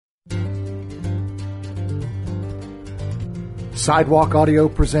Sidewalk Audio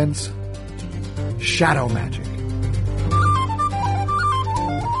presents Shadowmagic,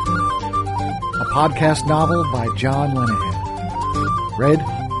 a podcast novel by John Lenahan, read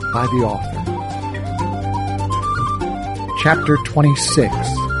by the author. Chapter 26,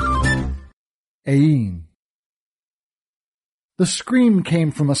 Aein. The scream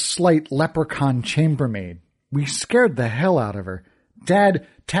came from a slight leprechaun chambermaid. We scared the hell out of her. Dad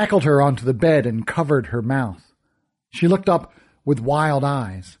tackled her onto the bed and covered her mouth. She looked up with wild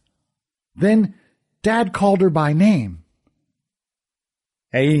eyes. Then Dad called her by name.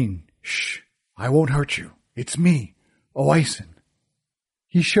 Aein, shh, I won't hurt you. It's me, Aein.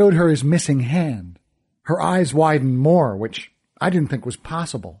 He showed her his missing hand. Her eyes widened more, which I didn't think was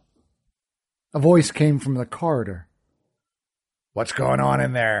possible. A voice came from the corridor. What's going on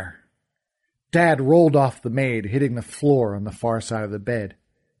in there? Dad rolled off the maid, hitting the floor on the far side of the bed.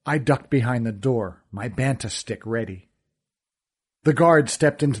 I ducked behind the door, my banta stick ready. The guard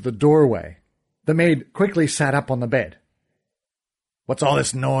stepped into the doorway. The maid quickly sat up on the bed. What's all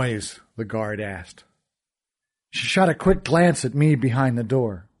this noise? The guard asked. She shot a quick glance at me behind the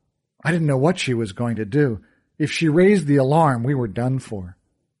door. I didn't know what she was going to do. If she raised the alarm, we were done for.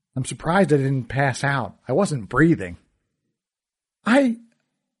 I'm surprised I didn't pass out. I wasn't breathing.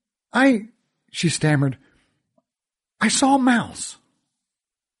 She stammered. I saw a mouse.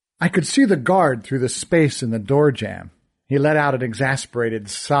 I could see the guard through the space in the door jamb. He let out an exasperated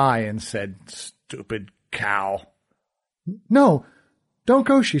sigh and said, Stupid cow. No, don't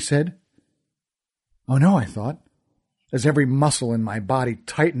go, she said. Oh no, I thought, as every muscle in my body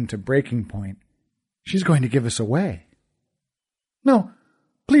tightened to breaking point. She's going to give us away. No,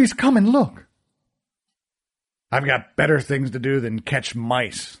 please come and look. I've got better things to do than catch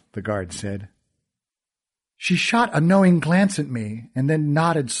mice, the guard said. She shot a knowing glance at me and then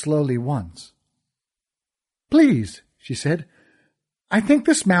nodded slowly once. Please, she said, I think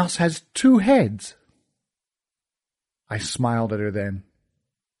this mouse has 2 heads. I smiled at her then.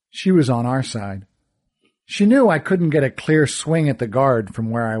 She was on our side. She knew I couldn't get a clear swing at the guard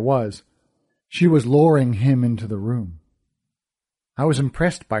from where I was. She was luring him into the room. I was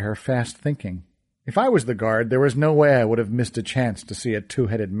impressed by her fast thinking. If I was the guard, there was no way I would have missed a chance to see a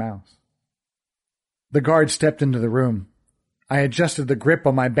 2-headed mouse. The guard stepped into the room. I adjusted the grip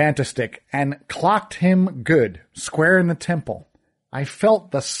on my banta stick and clocked him good, square in the temple. I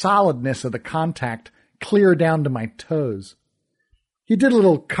felt the solidness of the contact clear down to my toes. He did a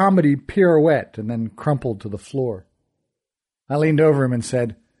little comedy pirouette and then crumpled to the floor. I leaned over him and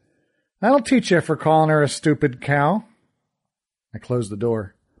said, That'll teach you for calling her a stupid cow. I closed the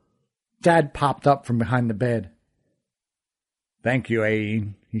door. Dad popped up from behind the bed. Thank you,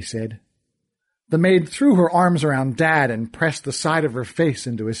 Aein, he said. The maid threw her arms around Dad and pressed the side of her face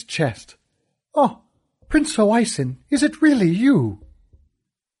into his chest. Oh, Prince Aein, is it really you?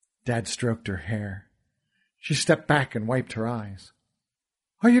 Dad stroked her hair. She stepped back and wiped her eyes.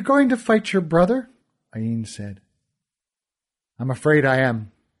 Are you going to fight your brother? Aein said. I'm afraid I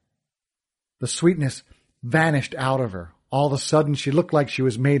am. The sweetness vanished out of her. All of a sudden she looked like she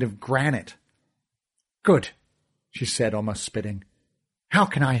was made of granite. Good, she said, almost spitting. How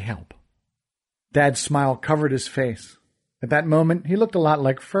can I help? Dad's smile covered his face. At that moment, he looked a lot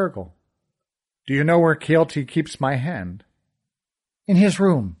like Fergal. Do you know where Kealty keeps my hand? In his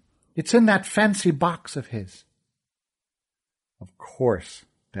room. It's in that fancy box of his. Of course,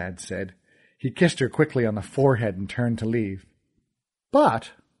 Dad said. He kissed her quickly on the forehead and turned to leave.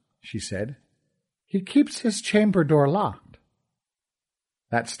 But, she said, he keeps his chamber door locked.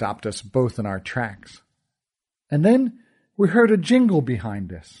 That stopped us both in our tracks. And then we heard a jingle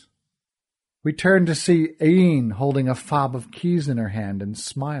behind us. We turned to see Aein holding a fob of keys in her hand and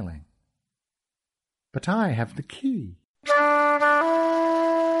smiling. But I have the key.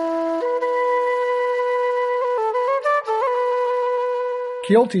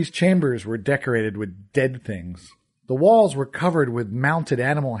 Kealty's chambers were decorated with dead things. The walls were covered with mounted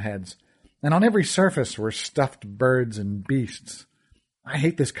animal heads, and on every surface were stuffed birds and beasts. I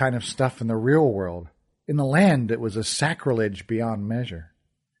hate this kind of stuff in the real world. In the land, it was a sacrilege beyond measure.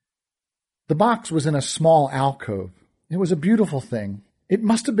 The box was in a small alcove. It was a beautiful thing. It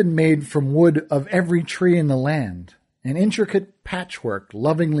must have been made from wood of every tree in the land, an intricate patchwork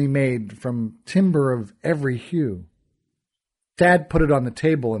lovingly made from timber of every hue. Dad put it on the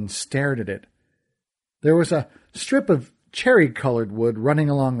table and stared at it. There was a strip of cherry-colored wood running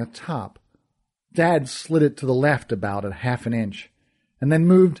along the top. Dad slid it to the left about a half an inch, and then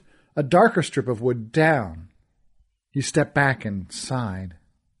moved a darker strip of wood down. He stepped back and sighed.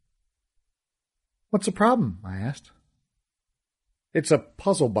 What's the problem? I asked. It's a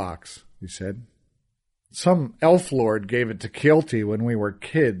puzzle box, he said. Some elf lord gave it to Kealty when we were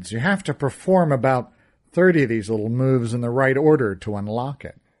kids. You have to perform about 30 of these little moves in the right order to unlock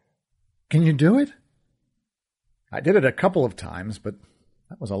it. Can you do it? I did it a couple of times, but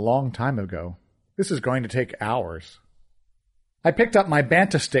that was a long time ago. This is going to take hours. I picked up my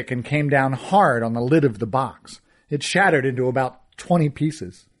banta stick and came down hard on the lid of the box. It shattered into about 20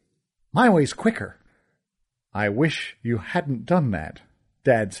 pieces. My way's quicker. I wish you hadn't done that,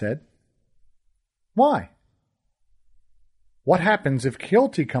 Dad said. Why? What happens if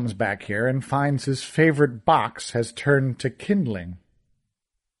Kealty comes back here and finds his favorite box has turned to kindling?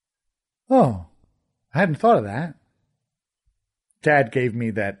 Oh, I hadn't thought of that. Dad gave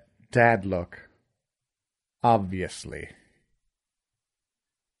me that dad look. Obviously.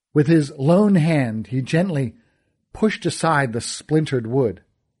 With his lone hand, he gently pushed aside the splintered wood.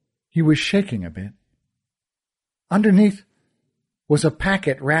 He was shaking a bit. Underneath was a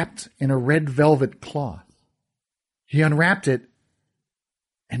packet wrapped in a red velvet cloth. He unwrapped it,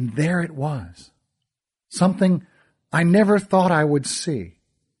 and there it was. Something I never thought I would see.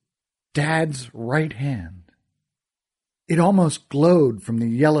 Dad's right hand. It almost glowed from the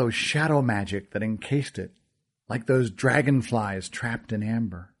yellow shadow magic that encased it, like those dragonflies trapped in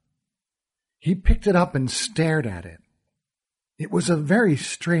amber. He picked it up and stared at it. It was a very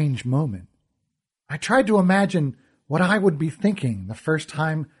strange moment. I tried to imagine what I would be thinking the first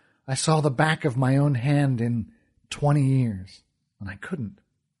time I saw the back of my own hand in 20 years, and I couldn't.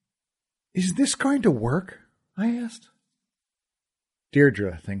 Is this going to work? I asked.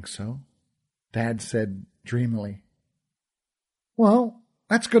 Deirdre thinks so, Dad said dreamily. Well,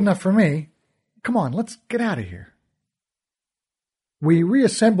 that's good enough for me. Come on, let's get out of here. We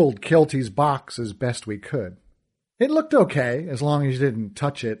reassembled Kealty's box as best we could. It looked okay, as long as you didn't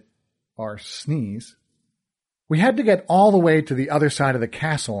touch it or sneeze. We had to get all the way to the other side of the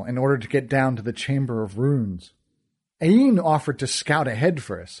castle in order to get down to the Chamber of Runes. Aein offered to scout ahead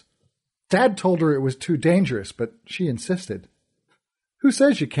for us. Dad told her it was too dangerous, but she insisted. Who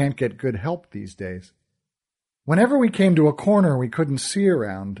says you can't get good help these days? Whenever we came to a corner we couldn't see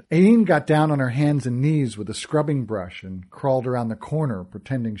around, Aein got down on her hands and knees with a scrubbing brush and crawled around the corner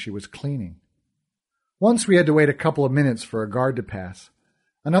pretending she was cleaning. Once we had to wait a couple of minutes for a guard to pass.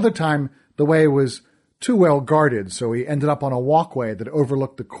 Another time the way was too well guarded, so we ended up on a walkway that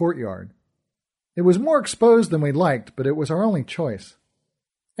overlooked the courtyard. It was more exposed than we liked, but it was our only choice.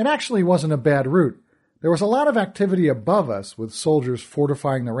 It actually wasn't a bad route. There was a lot of activity above us with soldiers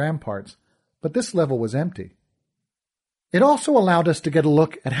fortifying the ramparts, but this level was empty. It also allowed us to get a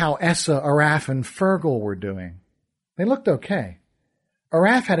look at how Essa, Araf, and Fergal were doing. They looked okay.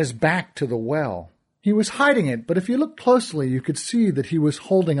 Araf had his back to the well. He was hiding it, but if you looked closely, you could see that he was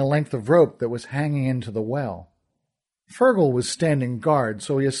holding a length of rope that was hanging into the well. Fergal was standing guard,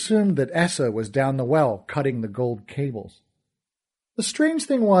 so he assumed that Essa was down the well cutting the gold cables. The strange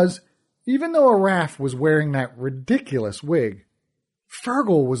thing was, even though Araf was wearing that ridiculous wig,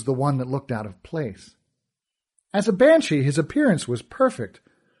 Fergal was the one that looked out of place. As a banshee, his appearance was perfect,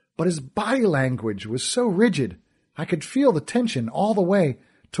 but his body language was so rigid, I could feel the tension all the way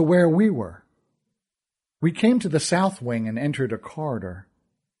to where we were. We came to the south wing and entered a corridor.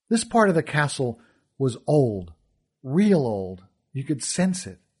 This part of the castle was old, real old. You could sense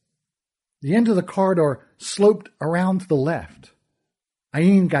it. The end of the corridor sloped around to the left.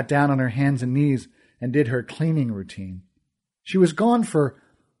 Aein got down on her hands and knees and did her cleaning routine. She was gone for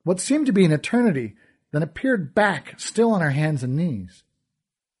what seemed to be an eternity, then appeared back, still on her hands and knees.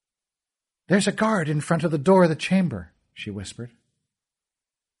 "There's a guard in front of the door of the chamber," she whispered.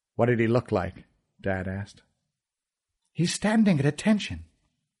 "What did he look like?" Dad asked. "He's standing at attention."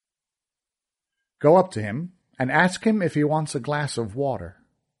 "Go up to him and ask him if he wants a glass of water."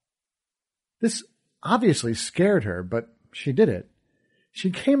 This obviously scared her, but she did it. She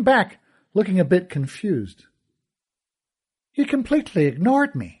came back looking a bit confused. "He completely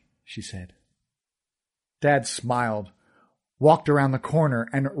ignored me," she said. Dad smiled, walked around the corner,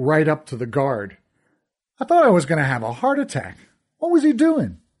 and right up to the guard. I thought I was going to have a heart attack. What was he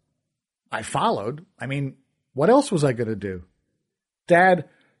doing? I followed. What else was I going to do? Dad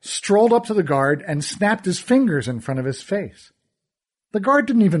strolled up to the guard and snapped his fingers in front of his face. The guard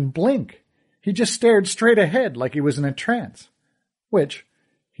didn't even blink. He just stared straight ahead like he was in a trance, which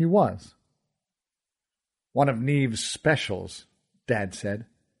he was. "One of Neve's specials," Dad said.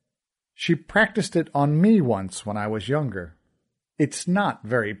 "She practiced it on me once when I was younger. It's not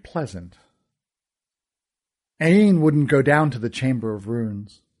very pleasant." Aein wouldn't go down to the Chamber of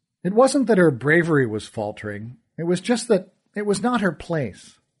Runes. It wasn't that her bravery was faltering. It was just that it was not her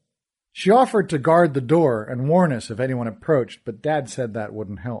place. She offered to guard the door and warn us if anyone approached, but Dad said that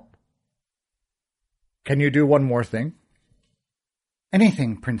wouldn't help. Can you do one more thing?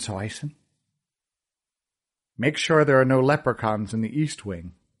 Anything, Prince Aein. Make sure there are no leprechauns in the East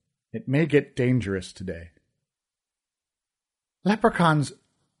Wing. It may get dangerous today. Leprechauns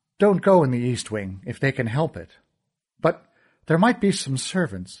don't go in the East Wing if they can help it. But there might be some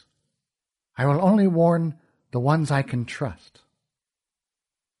servants. I will only warn the ones I can trust.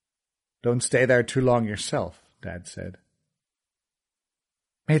 Don't stay there too long yourself, Dad said.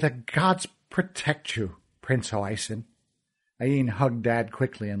 May the gods protect you, Prince Aein. Aein hugged Dad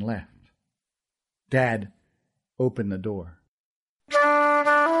quickly and left. Dad opened the door.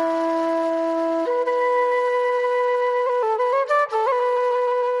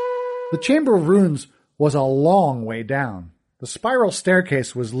 The Chamber of Runes was a long way down. The spiral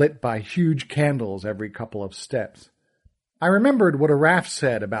staircase was lit by huge candles every couple of steps. I remembered what Araf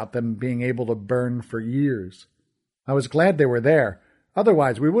said about them being able to burn for years. I was glad they were there,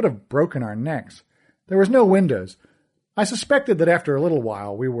 otherwise we would have broken our necks. There was no windows. I suspected that after a little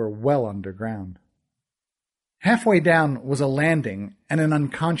while we were well underground. Halfway down was a landing and an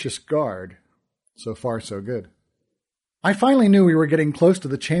unconscious guard. So far, so good. I finally knew we were getting close to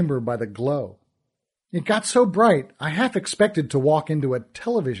the chamber by the glow. It got so bright, I half expected to walk into a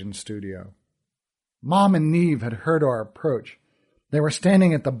television studio. Mom and Neve had heard our approach. They were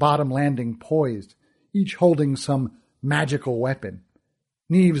standing at the bottom landing poised, each holding some magical weapon.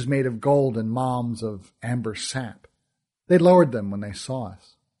 Neve's made of gold and Mom's of amber sap. They lowered them when they saw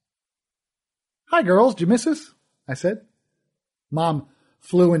us. "Hi, girls, did you miss us?" I said. Mom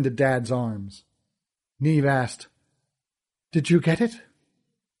flew into Dad's arms. Neve asked, "Did you get it?"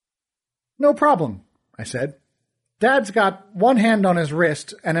 "No problem," I said. "Dad's got one hand on his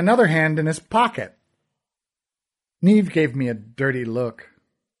wrist and another hand in his pocket." Neve gave me a dirty look.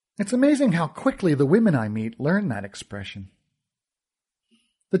 It's amazing how quickly the women I meet learn that expression.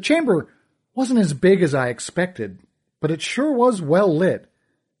 The chamber wasn't as big as I expected, but it sure was well lit.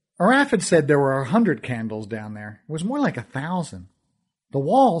 Araf had said there were 100 candles down there. It was more like 1,000. The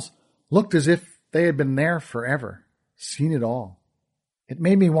walls looked as if they had been there forever, seen it all. It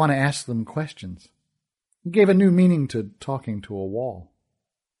made me want to ask them questions. It gave a new meaning to talking to a wall.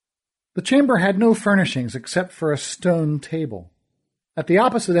 The chamber had no furnishings except for a stone table. At the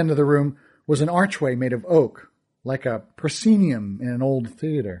opposite end of the room was an archway made of oak, like a proscenium in an old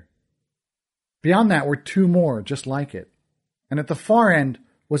theater. Beyond that were 2 more just like it, and at the far end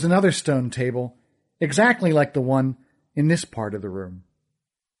was another stone table, exactly like the one in this part of the room.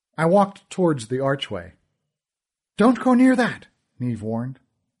 I walked towards the archway. "Don't go near that," Neve warned.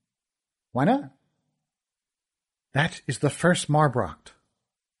 "Why not?" "That is the first Marbrocht.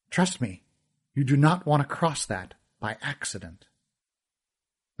 Trust me, you do not want to cross that by accident."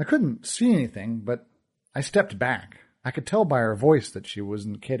 I couldn't see anything, but I stepped back. I could tell by her voice that she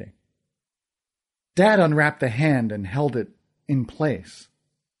wasn't kidding. Dad unwrapped the hand and held it in place.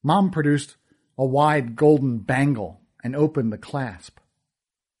 Mom produced a wide golden bangle and opened the clasp.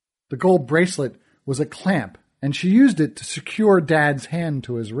 The gold bracelet was a clamp, and she used it to secure Dad's hand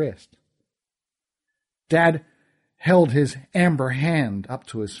to his wrist. Dad held his amber hand up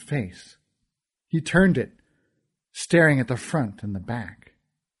to his face. He turned it, staring at the front and the back.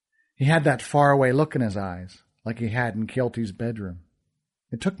 He had that faraway look in his eyes, like he had in Kealty's bedroom.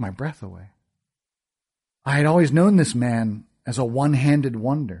 It took my breath away. I had always known this man as a one-handed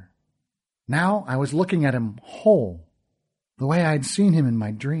wonder. Now I was looking at him whole, the way I had seen him in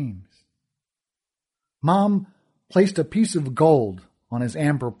my dreams. Mom placed a piece of gold on his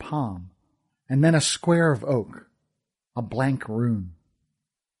amber palm, and then a square of oak, a blank rune.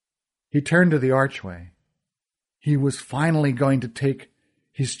 He turned to the archway. He was finally going to take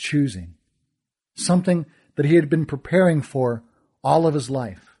his choosing, something that he had been preparing for all of his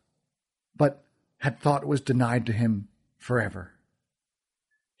life, but had thought was denied to him forever.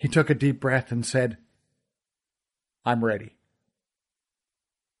 He took a deep breath and said, "I'm ready."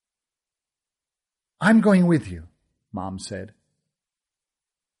 "I'm going with you," Mom said.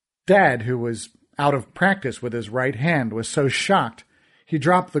 Dad, who was out of practice with his right hand, was so shocked he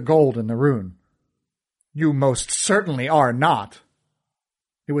dropped the gold in the rune. "You most certainly are not."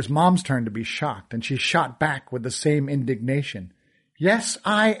 It was Mom's turn to be shocked, and she shot back with the same indignation. "Yes,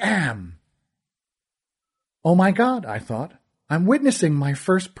 I am." Oh my God, I thought. I'm witnessing my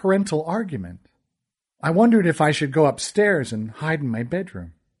first parental argument. I wondered if I should go upstairs and hide in my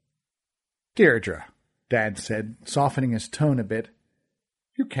bedroom. "Deirdre," Dad said, softening his tone a bit,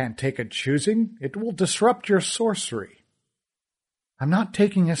 "you can't take a choosing. It will disrupt your sorcery." "I'm not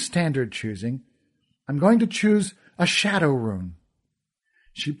taking a standard choosing. I'm going to choose a shadow rune."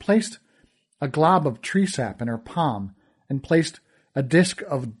 She placed a glob of tree sap in her palm and placed a disk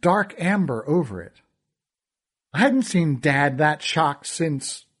of dark amber over it. I hadn't seen Dad that shocked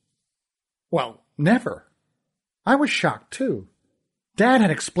since, well, never. I was shocked, too. Dad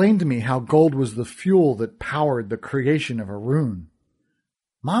had explained to me how gold was the fuel that powered the creation of a rune.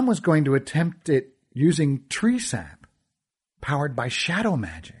 Mom was going to attempt it using tree sap, powered by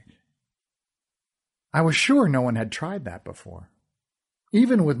Shadowmagic. I was sure no one had tried that before.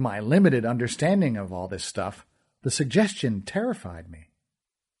 Even with my limited understanding of all this stuff, the suggestion terrified me.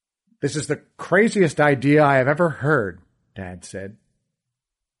 "This is the craziest idea I have ever heard," Dad said.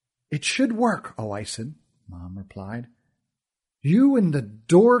 "It should work, Aein," Mom replied. "You and the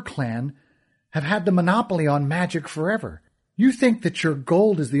Door clan have had the monopoly on magic forever. You think that your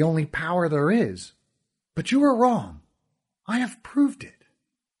gold is the only power there is. But you are wrong. I have proved it.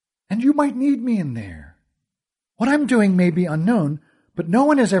 And you might need me in there. What I'm doing may be unknown, but no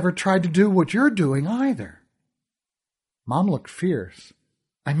one has ever tried to do what you're doing either." Mom looked fierce.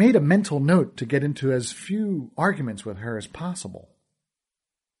 I made a mental note to get into as few arguments with her as possible.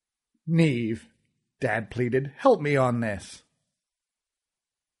 "Neve," Dad pleaded, "help me on this."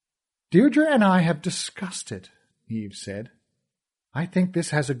 "Deirdre and I have discussed it," Neve said. "I think this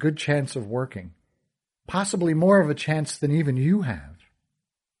has a good chance of working. Possibly more of a chance than even you have."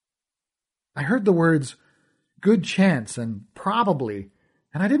 I heard the words good chance and probably,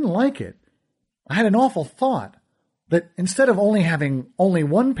 and I didn't like it. I had an awful thought that instead of having only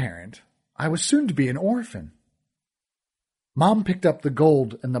one parent, I was soon to be an orphan. Mom picked up the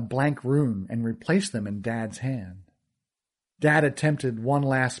gold and the blank rune and replaced them in Dad's hand. Dad attempted one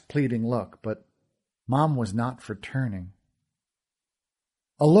last pleading look, but Mom was not for turning.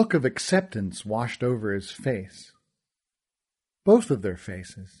 A look of acceptance washed over his face. Both of their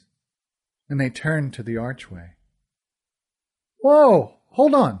faces. And they turned to the archway. "Whoa,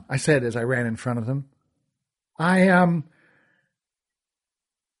 hold on," I said as I ran in front of them. I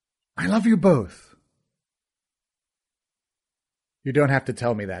love you both." "You don't have to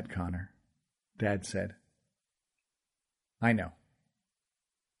tell me that, Connor," Dad said. "I know."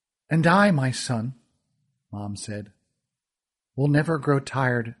 "And I, my son," Mom said, "will never grow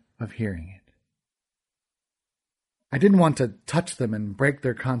tired of hearing it." I didn't want to touch them and break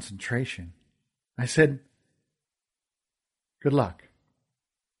their concentration. I said, "Good luck,"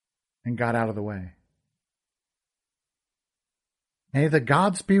 and got out of the way. "May the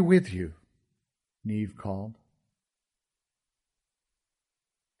gods be with you," Neve called.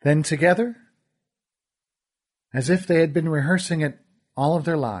 Then together, as if they had been rehearsing it all of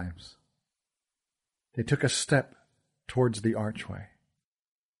their lives, they took a step towards the archway.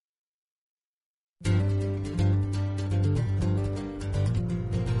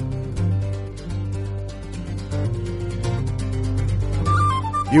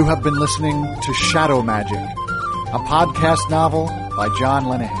 You have been listening to Shadowmagic, a podcast novel by John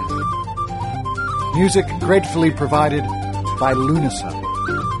Lenahan. Music gratefully provided by Lunasa.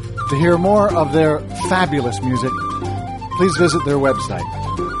 To hear more of their fabulous music, please visit their website,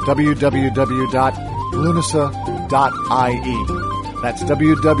 www.lunasa.ie. That's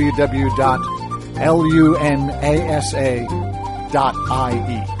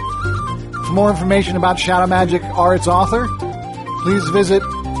www.lunasa.ie. For more information about Shadowmagic or its author, please visit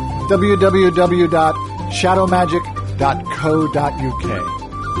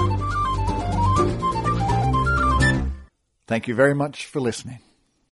www.shadowmagic.co.uk. Thank you very much for listening.